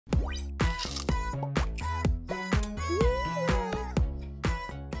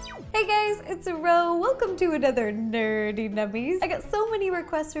Hey guys, it's Ro. Welcome to another Nerdy Nummies. I got so many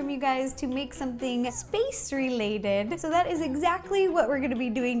requests from you guys to make something space related, so that is exactly what we're gonna be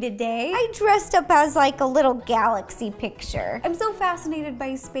doing today. I dressed up as like a little galaxy picture. I'm so fascinated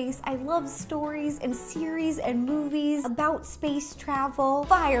by space. I love stories and series and movies about space travel.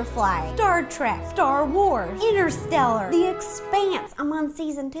 Firefly, Star Trek, Star Wars, Interstellar, The Expanse. I'm on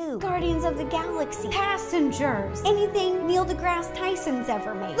season 2. Guardians of the Galaxy, Passengers, anything Neil deGrasse Tyson's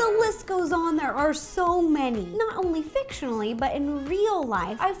ever made. The list goes on. There are so many. Not only fictionally, but in real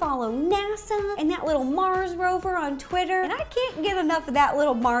life. I follow NASA and that little Mars rover on Twitter, and I can't get enough of that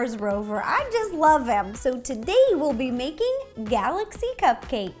little Mars rover. I just love him. So today we'll be making Galaxy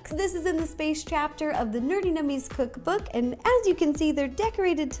Cupcakes. This is in the space chapter of the Nerdy Nummies Cookbook, and as you can see, they're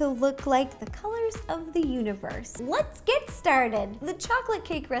decorated to look like the colors of the universe. Let's get started. The chocolate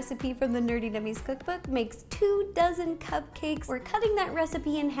cake recipe from the Nerdy Nummies Cookbook makes 2 dozen cupcakes. We're cutting that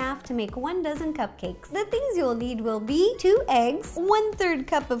recipe in half to make 1 dozen cupcakes. The things you'll need will be 2 eggs, 1/3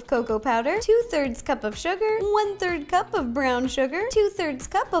 cup of cocoa powder, 2/3 cup of sugar, 1/3 cup of brown sugar, 2/3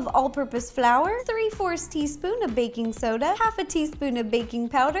 cup of all-purpose flour, 3/4 teaspoon of baking soda, 1/2 teaspoon of baking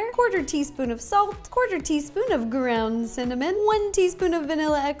powder, 1/4 teaspoon of salt, 1/4 teaspoon of ground cinnamon, 1 teaspoon of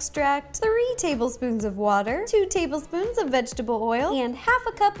vanilla extract, 3 tablespoons of water, 2 tablespoons of vegetable oil, and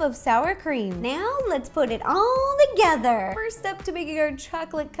 1/2 cup of sour cream. Now let's put it all together. First step to making our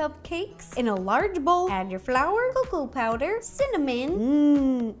chocolate cupcakes. In a large bowl, add your flour, cocoa powder,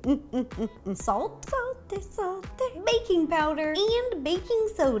 cinnamon, salt, baking powder, and baking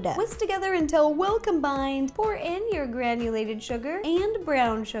soda. Whisk together until well combined. Pour in your granulated sugar and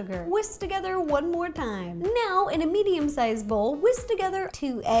brown sugar. Whisk together one more time. Now, in a medium-sized bowl, whisk together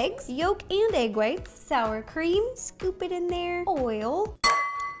 2 eggs, yolk and egg whites, sour cream, scoop it in there, oil.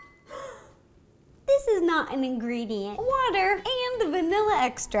 This is not an ingredient. Water and vanilla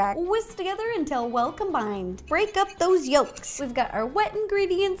extract. Whisk together until well combined. Break up those yolks. We've got our wet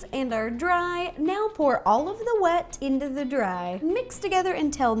ingredients and our dry. Now pour all of the wet into the dry. Mix together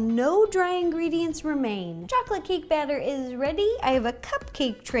until no dry ingredients remain. Chocolate cake batter is ready. I have a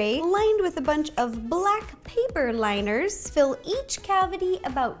cupcake tray lined with a bunch of black paper liners. Fill each cavity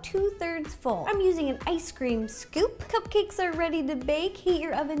about 2/3 full. I'm using an ice cream scoop. Cupcakes are ready to bake. Heat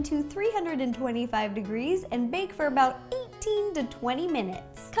your oven to 325 degrees and bake for about 18 to 20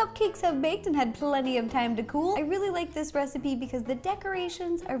 minutes. Cupcakes have baked and had plenty of time to cool. I really like this recipe because the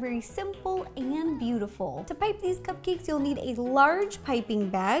decorations are very simple and beautiful. To pipe these cupcakes, you'll need a large piping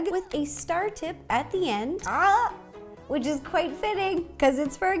bag with a star tip at the end. Which is quite fitting because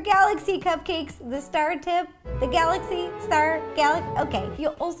it's for Galaxy Cupcakes. The star tip, the Galaxy, star, okay.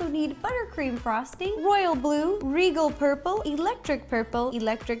 You'll also need buttercream frosting, royal blue, regal purple, electric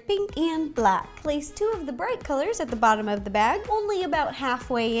pink, and black. Place 2 of the bright colors at the bottom of the bag, only about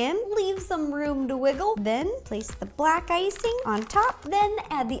halfway in. Leave some room to wiggle. Then place the black icing on top. Then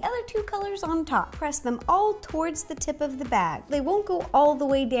add the other 2 colors on top. Press them all towards the tip of the bag. They won't go all the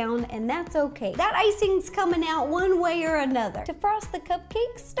way down, and that's okay. That icing's coming out one way or another. To frost the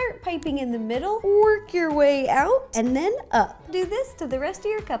cupcakes, start piping in the middle, work your way out, and then up. Do this to the rest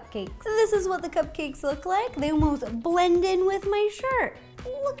of your cupcakes. This is what the cupcakes look like. They almost blend in with my shirt.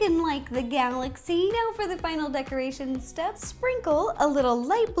 Looking like the galaxy. Now for the final decoration step, sprinkle a little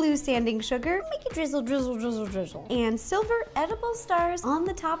light blue sanding sugar, make it drizzle, drizzle, drizzle, drizzle, and silver edible stars on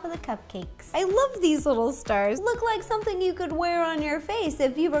the top of the cupcakes. I love these little stars. Look like something you could wear on your face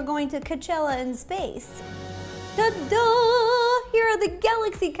if you were going to Coachella in space. Ta-da! Here are the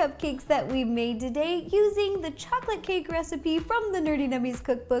Galaxy Cupcakes that we made today using the chocolate cake recipe from the Nerdy Nummies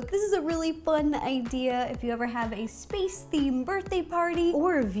Cookbook. This is a really fun idea if you ever have a space-themed birthday party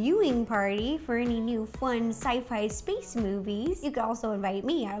or a viewing party for any new fun sci-fi space movies. You could also invite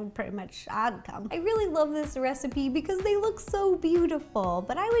me. I'd come. I really love this recipe because they look so beautiful,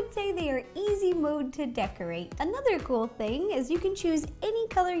 but I would say they are easy mode to decorate. Another cool thing is you can choose any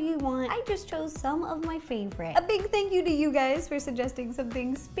color you want. I just chose some of my favorite. A big thank you to you guys for suggesting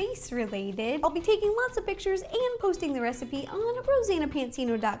something space related. I'll be taking lots of pictures and posting the recipe on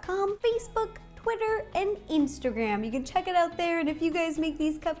RosannaPansino.com, Facebook, Twitter, and Instagram. You can check it out there, and if you guys make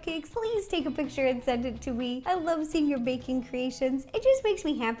these cupcakes, please take a picture and send it to me. I love seeing your baking creations. It just makes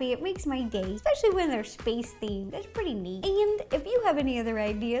me happy. It makes my day, especially when they're space themed. That's pretty neat. And if you have any other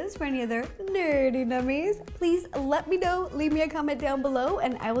ideas for any other Nerdy Nummies, please let me know. Leave me a comment down below,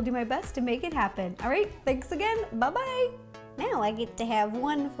 and I will do my best to make it happen. All right, thanks again. Bye-bye. Now I get to have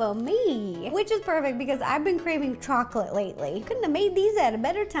one for me, which is perfect because I've been craving chocolate lately. Couldn't have made these at a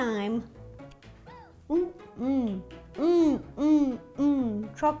better time.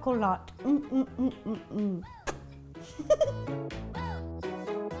 Chocolate.